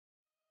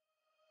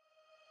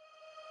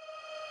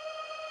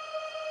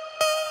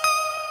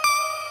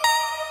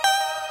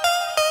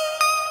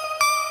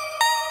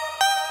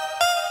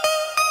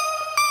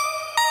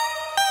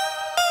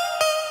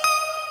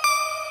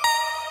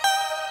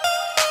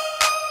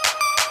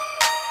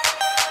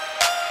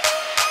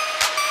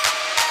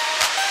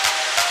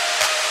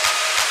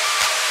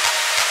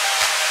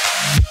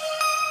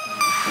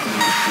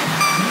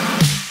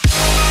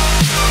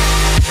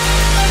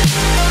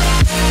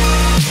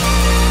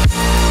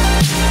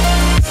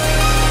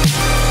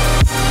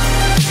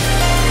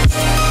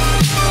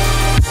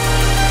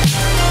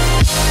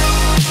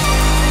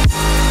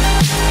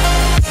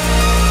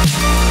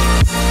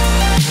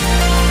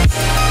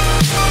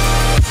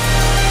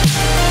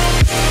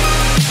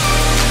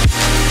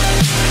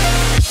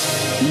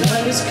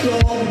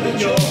cold, but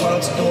your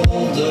heart's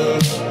colder.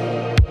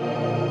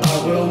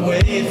 I will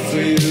wait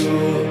for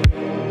you.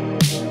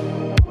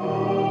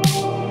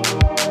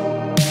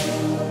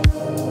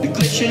 The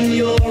glitch in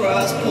your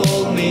eyes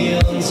pulled me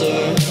under,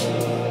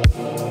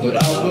 but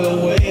I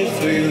will wait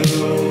for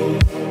you.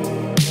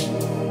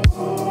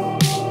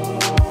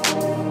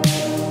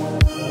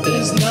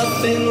 There's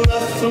nothing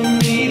left for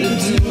me to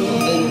do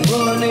than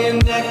run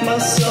and act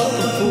myself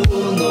a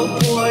fool. No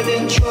point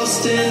in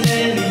trusting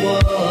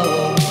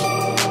anyone.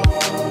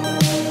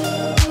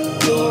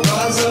 Your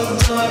eyes are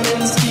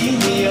diamonds